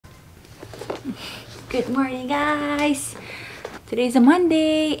Good morning, guys! Today's a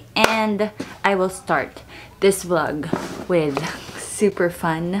Monday, and I will start this vlog with super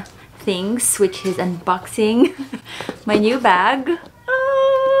fun things, which is unboxing my new bag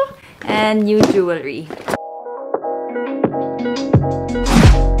and new jewelry.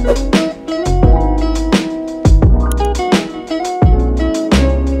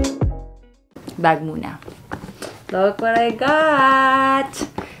 Bag muna. Look what I got!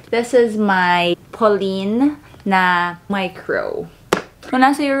 This is my Polene na micro. Nung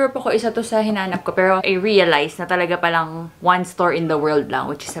nasa Europe ako, isa to sa hinanap ko. Pero I realized na talaga palang one store in the world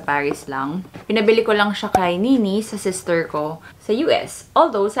lang, which is sa Paris lang. Pinabili ko lang siya kay Nini, sa sister ko, sa US.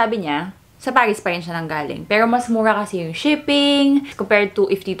 Although, sabi niya, sa Paris pa rin siya nanggaling. Pero mas mura kasi yung shipping compared to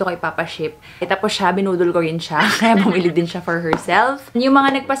if dito kay Papa-ship. Tapos siya, binudol ko rin siya. Kaya bumili din siya for herself. Yung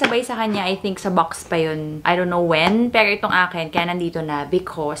mga nagpasabay sa kanya, I think sa box pa yun. I don't know when. Pero itong akin, kaya nandito na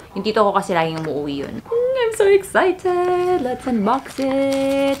because yung tito ko kasi laging umuwi yun. I'm so excited! Let's unbox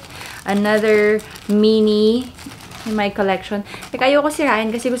it! Another mini in my collection. Like, ayoko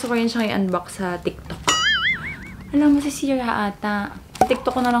sirain kasi gusto ko rin siyang i-unbox sa TikTok. Alam mo, sisira ata.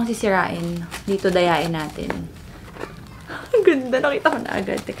 TikTok ko na lang sisirain. Dito dayain natin. Ang ganda. Nakita ko na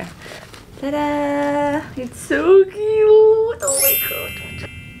agad. Teka. Tada! It's so cute! Oh my god!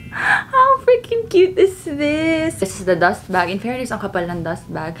 How freaking cute is this? This is the dust bag. In fairness, ang kapal ng dust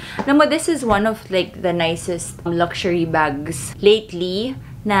bag. Alam mo, this is one of like the nicest luxury bags lately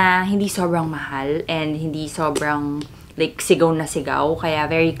na hindi sobrang mahal and hindi sobrang like sigaw na sigaw, kaya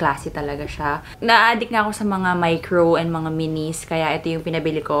very classy talaga siya. Na-addict na ako sa mga micro and mga minis, kaya ito yung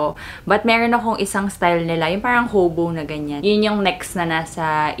pinabili ko. But meron akong isang style nila, yung parang hobo na ganyan. Yun yung next na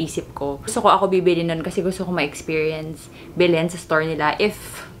nasa isip ko. Gusto ko ako bibili nun kasi gusto ko ma-experience bilhin sa store nila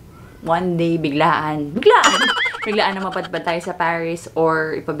if one day biglaan na mapadpad tayo sa Paris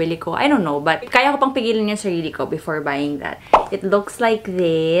or ipabili ko. I don't know, but kaya ko pang pigilan yung sarili ko before buying that. It looks like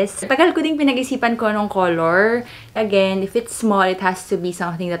this. Tagal ko ding pinag-isipan ko anong color. Again, if it's small, it has to be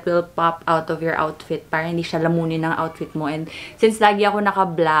something that will pop out of your outfit para hindi siya lamunin ng outfit mo. And since lagi ako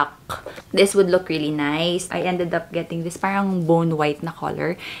naka-black, this would look really nice. I ended up getting this parang bone white na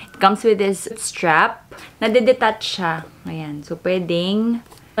color. It comes with this strap. Nade-detach siya. Ayan. So, pwedeng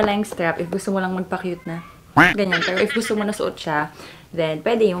wala yung strap. If gusto mo lang magpa-cute na ganyan. Pero if gusto mo na suot siya, then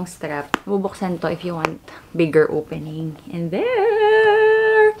pwede yung strap. Bubuksan to if you want bigger opening. And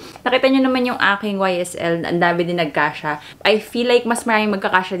there! Nakita nyo naman yung aking YSL. Ang dami din nagkasya. I feel like mas maraming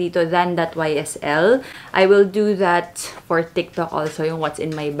magkakasya dito than that YSL. I will do that for TikTok also, yung what's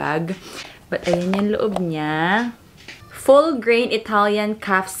in my bag. But ayan yung loob niya. Full grain Italian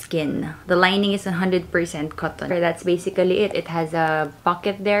calf skin. The lining is 100% cotton. That's basically it. It has a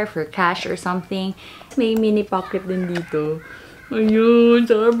pocket there for cash or something. May mini pocket din dito. Ayun,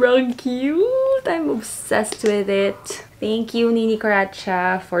 sobrang cute. I'm obsessed with it. Thank you, Nini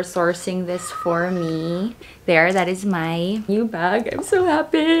Coracha, for sourcing this for me. There, that is my new bag. I'm so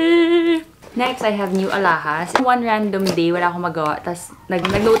happy. Next, I have new alahas. One random day, wala akong magawa. Tapos,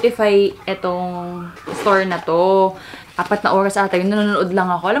 nag-notify itong store na to. 4 na oras ata, yung nanonood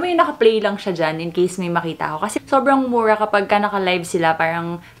lang ako. Alam mo yung naka-play lang siya dyan in case may makita ako. Kasi sobrang mura kapag ka naka-live sila,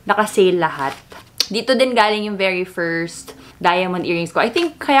 parang naka-sale lahat. Dito din galing yung very first diamond earrings ko. I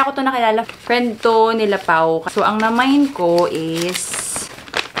think kaya ko to nakilala. Friend to nila Pao. So, ang na-mine ko is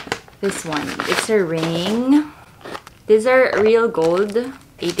this one. It's a ring. These are real gold.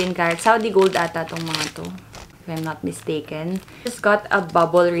 18 karat. Saudi gold ata tong mga to. If I'm not mistaken. Just got a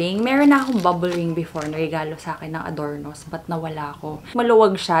bubble ring. Meron na akong bubble ring before na regalo sa akin ng Adornos. But nawala ko.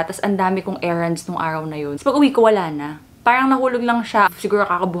 Maluwag siya. Tapos ang dami kong errands nung araw na yun. Pag uwi ko, wala na. Parang nahulog lang siya. Siguro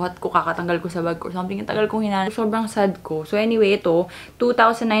kakabuhat ko, kakatanggal ko sa bag ko. Something, tagal kong hinanap. Sobrang sad ko. So anyway, ito,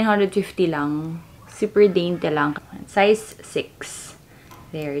 2,950 lang. Super dainty lang. Size 6.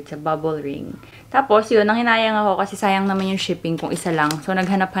 There, it's a bubble ring. Tapos, yun, nanghinayang ako kasi sayang naman yung shipping kung isa lang. So,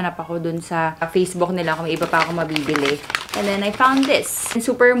 naghanap-hanap ako dun sa Facebook nila kung may iba pa ako mabibili. And then, I found this.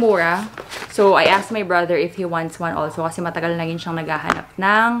 Super mura. So, I asked my brother if he wants one also kasi matagal na rin siyang naghahanap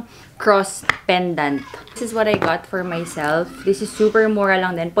ng cross pendant. This is what I got for myself. This is super mura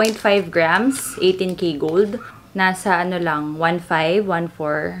lang din. 0.5 grams, 18K gold. Nasa ano lang, 1.5,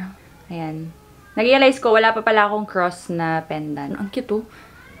 1.4. Ayan. Nag-realize ko, wala pa pala akong cross na pendant. Ang cute oh.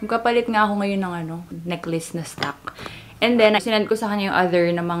 Magkapalit nga ako ngayon ng ano, necklace na stock. And then, sinend ko sa kanya yung other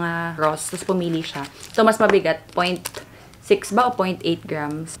na mga cross. Tapos pumili siya. So, mas mabigat. 0.6 ba o 0.8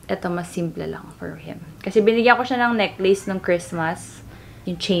 grams. Ito, mas simple lang for him. Kasi binigyan ko siya ng necklace nung Christmas.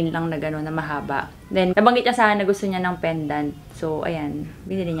 Yung chain lang na gano'n na mahaba. Then, nabanggit niya sa akin na gusto niya ng pendant. So, ayan.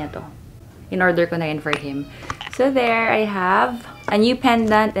 Binili niya to. In order ko na yun for him. So, there I have a new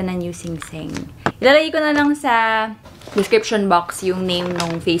pendant, and a new sing-sing. Ilalagay ko na lang sa description box yung name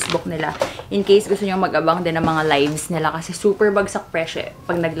ng Facebook nila in case gusto nyo mag-abang din ng mga lives nila kasi super bagsak presyo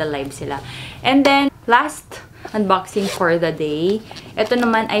pag nagla-live sila. And then, last unboxing for the day. Ito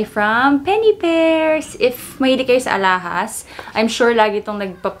naman ay from Penny Pairs. If mahilig kayo sa alahas, I'm sure lagi itong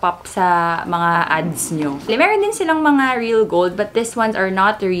nagpa-pop sa mga ads nyo. Meron din silang mga real gold, but these ones are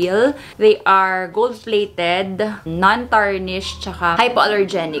not real. They are gold-plated, non-tarnished, tsaka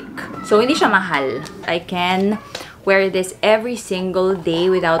hypoallergenic. So, hindi siya mahal. I can wear this every single day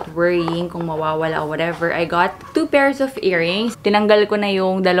without worrying kung mawawala or whatever. I got 2 pairs of earrings. Tinanggal ko na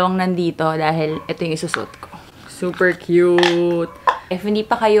yung dalawang nandito dahil ito yung isusot ko. Super cute! If hindi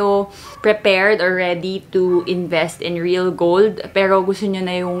pa kayo prepared or ready to invest in real gold, pero gusto nyo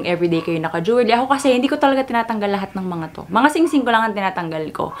na yung everyday kayo naka-jewelry. Ako kasi hindi ko talaga tinatanggal lahat ng mga to. Mga sing-sing ko lang ang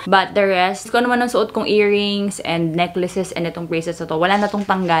tinatanggal ko. But the rest, kung ano man ang suot kong earrings and necklaces and itong bracelets na to, wala na tong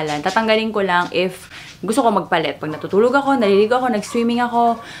tanggalan. Tatanggalin ko lang if gusto ko magpalit. Pag natutulog ako, naliligo ako, nag-swimming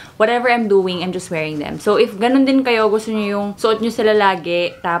ako, whatever I'm doing, I'm just wearing them. So, if ganun din kayo, gusto nyo yung suot nyo sila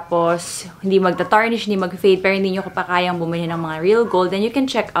lagi, tapos hindi magta-tarnish, hindi mag-fade, pero hindi nyo pa kayang bumili ng mga real gold, then you can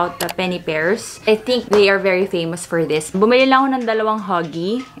check out the Penny Pairs. I think they are very famous for this. Bumili lang ako ng dalawang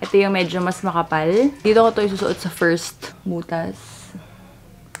huggy. Ito yung medyo mas makapal. Dito ko to isusuot sa first butas.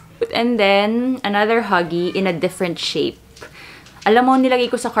 And then, another huggy in a different shape. Alam mo, nilagay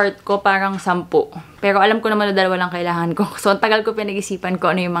ko sa cart ko parang 10. Pero alam ko naman na dalawa lang kailangan ko. So, ang tagal ko pinag-isipan ko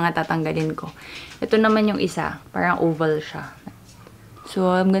ano yung mga tatanggalin ko. Ito naman yung isa. Parang oval siya.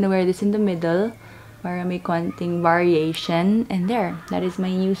 So, I'm gonna wear this in the middle para may konting variation. And there, that is my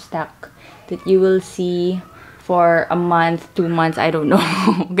new stack that you will see for a month, 2 months, I don't know.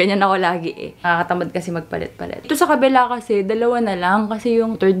 Ganyan ako lagi eh. Nakakatamad kasi magpalit-palit. Ito sa kabila kasi, dalawa na lang. Kasi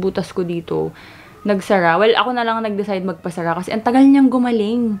yung third butas ko dito, nagsara. Well, ako na lang nag-decide magpasara kasi ang tagal niyang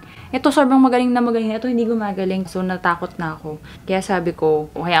gumaling. Ito sobrang magaling na magaling. Ito hindi gumagaling. So, natakot na ako. Kaya sabi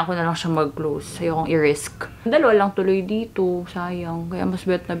ko, hayaan ko na lang siya mag-close. Ayokong i-risk. Dalawa lang tuloy dito. Sayang. Kaya mas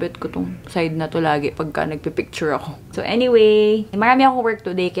bet na bet ko tong side na to lagi pagka nagpipicture ako. So, anyway, marami akong work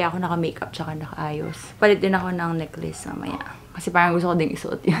today kaya ako naka-makeup tsaka naka-ayos. Palit din ako ng necklace mamaya. Kasi parang gusto ko ding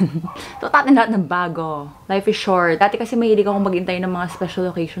isuot yun. So, tatin lahat ng bago. Life is short. Dati kasi mahilig akong maghintay ng mga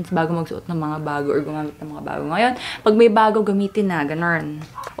special occasions bago magsuot ng mga bago or gumamit ng mga bago. Ngayon, pag may bago, gamitin na. Ganun.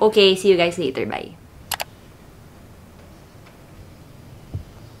 Okay, see you guys later. Bye.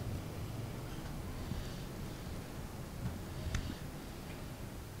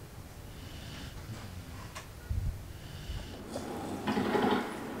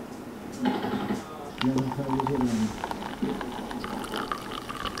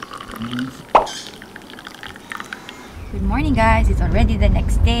 Good morning guys! It's already the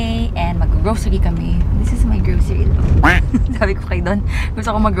next day and mag-grocery kami. This is my grocery look. Sabi ko kayo doon, gusto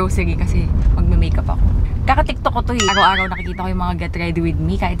ko mag-grocery kasi magme-makeup ako. Kaka-tiktok ko to eh. Araw-araw nakikita ko yung mga get ready with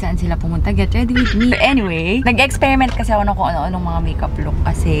me. Kahit saan sila pumunta, get ready with me. But anyway, nag-experiment kasi ako ng kung ano-anong mga makeup look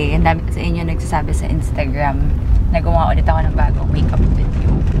kasi ang dami sa inyo nagsasabi sa Instagram na gumawa ulit ako ng bagong makeup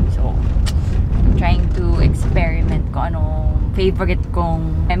video. So, trying to experiment kung anong favorite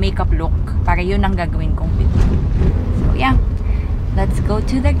kong makeup look para yun ang gagawin kong video. So yeah, let's go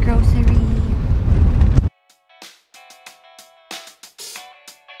to the grocery.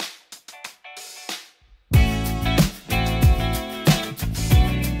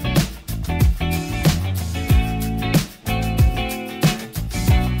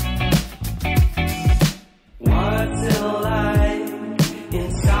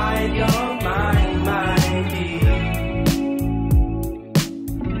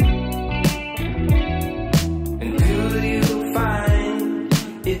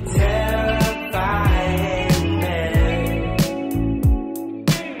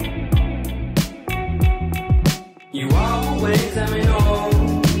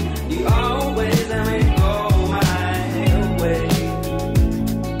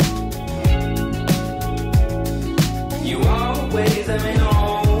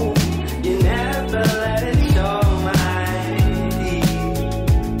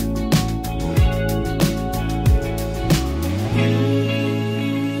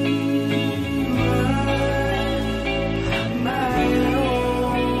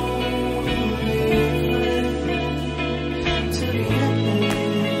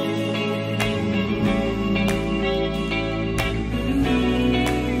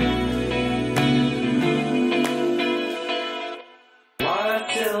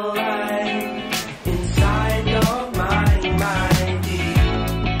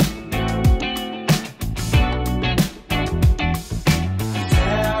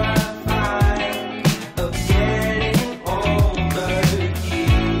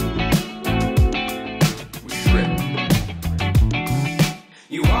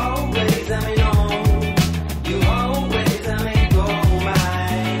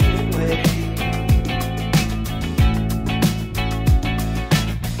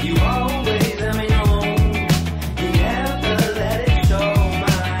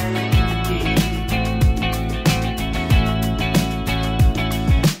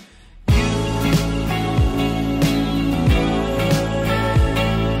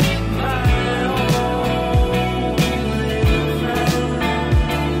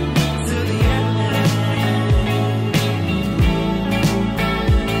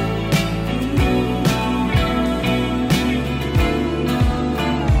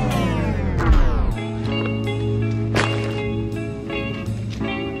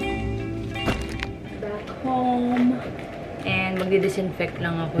 Magdi-disinfect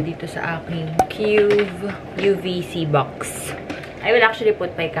lang ako dito sa aking Cube UVC box. I will actually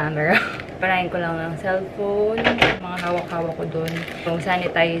put my camera. Parahin ko lang ng cellphone, mga hawak-hawak ko dun. Yung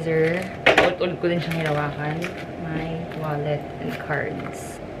sanitizer, ulit-ulit ko din siyang hinawakan. My wallet and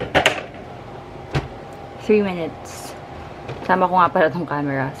cards. 3 minutes. Sama ko nga pala tong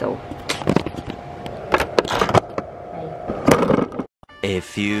camera, so. A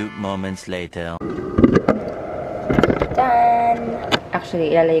few moments later. Done!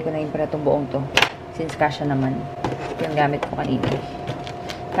 Actually, ilalagay ko na yung pala itong buong to. Since kasha naman. Yung gamit ko kanina.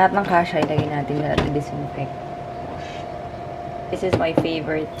 Lahat ng kasha, ilagay natin lahat ng disinfect. This is my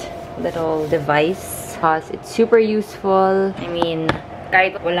favorite little device. Because it's super useful. I mean,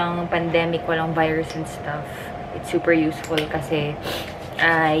 kahit walang pandemic, walang virus and stuff, it's super useful kasi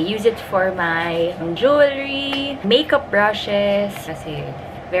I use it for my jewelry, makeup brushes, kasi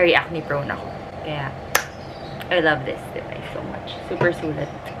very acne prone ako. Kaya, I love this device so much. Super sulit.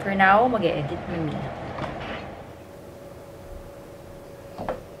 For now, mag-e-edit na me.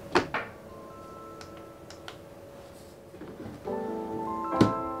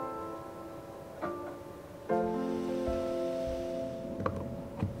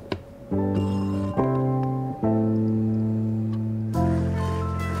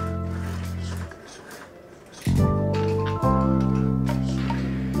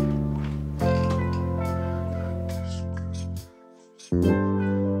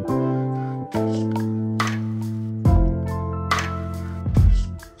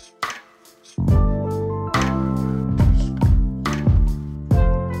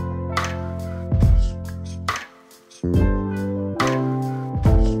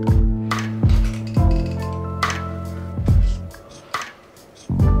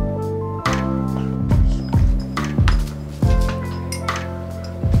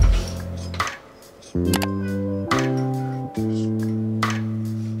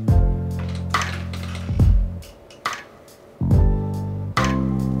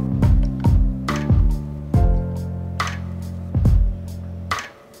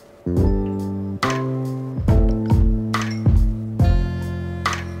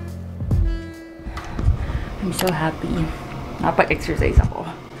 I'm so happy. Nakapag-exercise ako.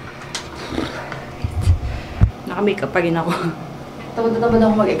 Naka-makeup pa rin ako. Takot na tamad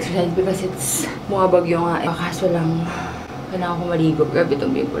ako mag-exercise because it's bumabagyo nga. Kaso lang, kailangan ko maligo. Grabe itong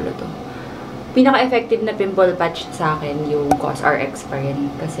pimple na to. Pinaka-effective na pimple patch sa akin yung COSRX pa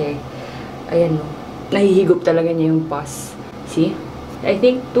rin. Kasi, ayan no, nahihigop talaga niya yung pus. See? I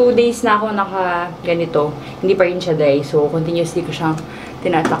think 2 days na ako naka-ganito. Hindi pa rin siya dry. So, continuously ko siyang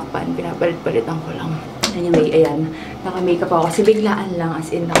tinatakpan. Pinapalit-palitan ko lang. Anyway, ayan. Naka-makeup ako. Kasi biglaan lang.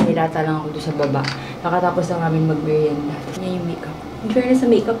 As in, nakahilata lang ako doon sa baba. Nakatapos lang namin mag-merienda. Yan yung makeup. In fairness sa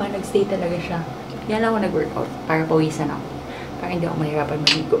makeup, nag-stay talaga siya. Yan lang ako nag-workout. Para pawisan ako. Para hindi ako mahirapan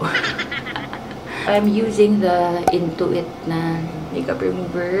maligo. I'm using the Intuit na makeup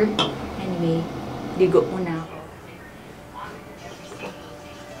remover. Anyway, ligo muna ako.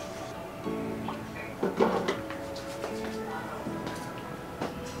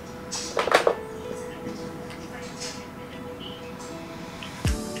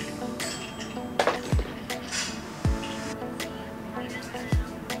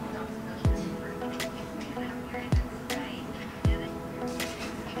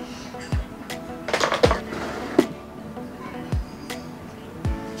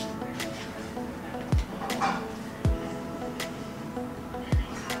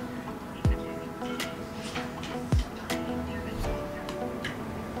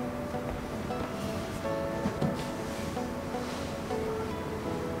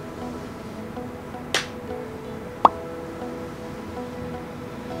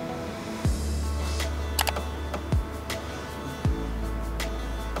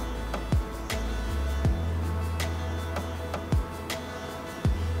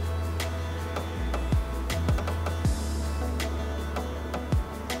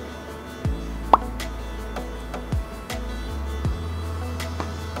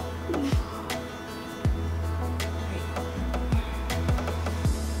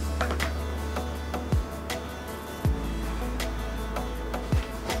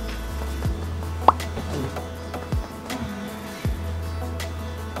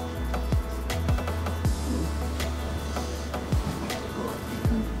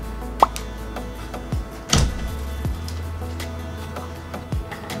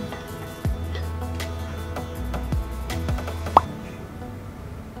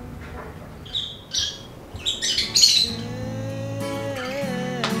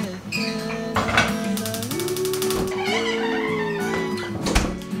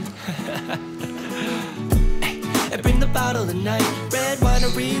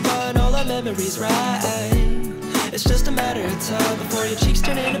 memories right. It's just a matter of time before your cheeks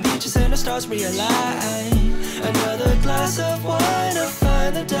turn into peaches and the stars realign. Another glass of wine to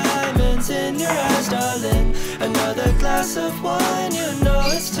find the diamonds in your eyes, darling. Another glass of wine, you know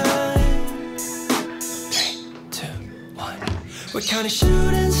it's time. 3, 2, 1. We're counting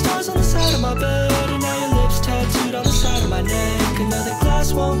shooting stars on the side of my bed, and now your lips tattooed on the side of my neck. Another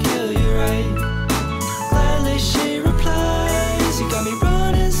glass won't kill you, right? Gladly she replies, you got me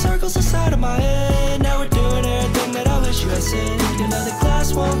running circles inside of my head. Now we're doing everything that I wish you had said. Another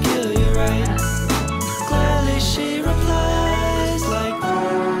glass won't kill you, right? Gladly she replies like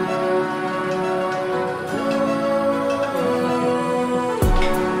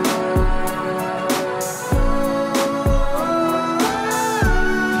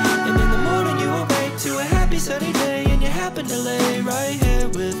and in the morning you awake to a happy sunny day, and you happen to lay right here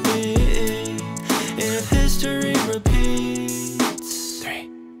with me. If history repeats, 3,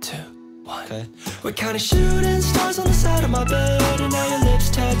 2, 1. Okay. We're counting shooting stars on the side of my bed, and now your lips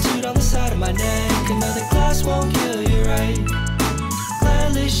tattooed on the side of my neck. Another glass won't kill you, right?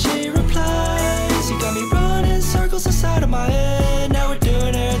 Gladly she replies, you got me running circles inside of my head. Now we're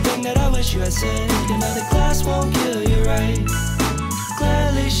doing everything that I wish you had said. Another glass won't kill you, right?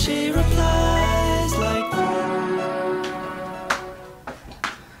 Gladly she replies like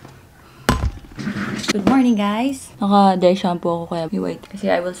Good morning, guys! Naka-dry shampoo ako kaya wait kasi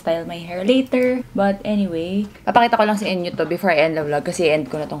I will style my hair later. But anyway, papakita ko lang sa inyo to before I end the vlog kasi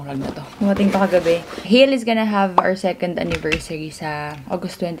end ko na tong vlog na to. Dumating pa kagabi. Hale is gonna have our 2nd anniversary sa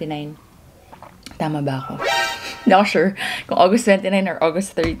August 29. Tama ba ako? Hindi ako sure kung August 29 or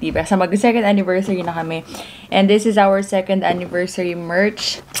August 30. Basta mag-2nd anniversary na kami. And this is our 2nd anniversary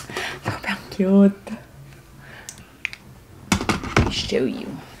merch. Sobrang cute. I'll show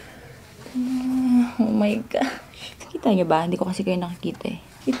you. Oh my gosh. Kita nyo ba? Hindi ko kasi kayo nakikita eh.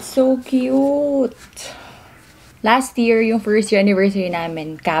 It's so cute. Last year, yung first year anniversary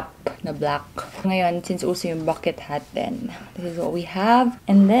namin, cap na black. Ngayon, since uso yung bucket hat, then this is what we have.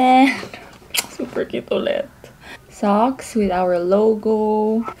 And then, super cute ulit. Socks with our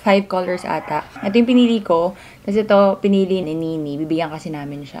logo. 5 colors ata. Ito yung pinili ko. Kasi ito, pinili ni Nini. Bibigyan kasi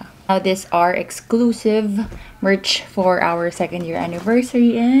namin siya. Now, this are exclusive merch for our 2nd year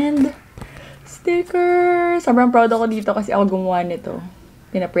anniversary. And sticker! Sobrang proud ako dito kasi ako gumawa nito.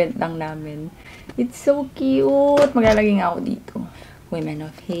 Pinaprint lang namin. It's so cute! Maglalagay nga ako dito. Women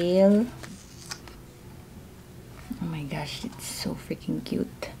of Hale. Oh my gosh, it's so freaking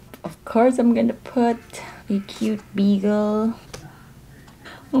cute. Of course, I'm gonna put a cute beagle.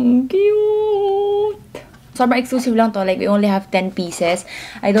 Ang cute! Sobrang exclusive lang to. Like, we only have 10 pieces.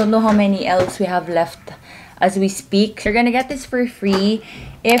 I don't know how many else we have left as we speak. You're gonna get this for free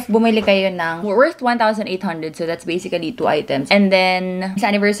if bumili kayo ng worth 1,800. So that's basically 2 items. And then, sa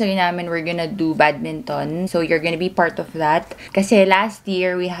anniversary namin, we're gonna do badminton. So you're gonna be part of that. Kasi last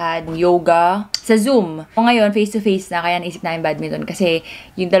year, we had yoga sa Zoom. O ngayon, face-to-face na. Kaya naisip namin badminton. Kasi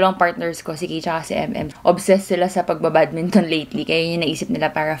yung dalawang partners ko, si Kay at si MM, obsessed sila sa pagbabadminton lately. Kaya yung naisip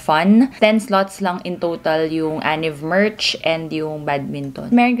nila para fun. 10 slots lang in total yung anniv merch and yung badminton.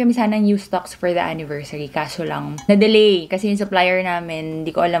 Meron kami sanang new stocks for the anniversary. Kaso lang, na-delay. Kasi yung supplier namin,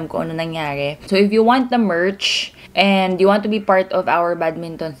 hindi ko alam kung ano nangyari. So, if you want the merch and you want to be part of our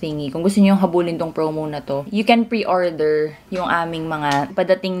badminton thingy, kung gusto niyo yung habulin tong promo na to, you can pre-order yung aming mga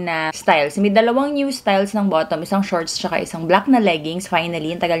padating na styles. May 2 new styles ng bottom, isang shorts tsaka isang black na leggings.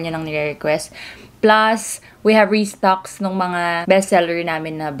 Finally, ang tagal niya nang nire-request. Plus, we have restocks ng mga bestseller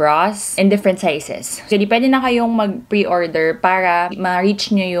namin na bras in different sizes. So, di pwede na kayong mag-pre-order para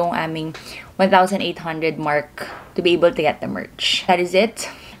ma-reach nyo yung aming 1,800 mark to be able to get the merch. That is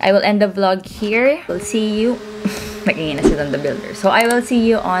it. I will end the vlog here. We'll see you. Nagingin na si Don the Builder. So, I will see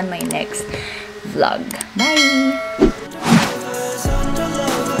you on my next vlog. Bye!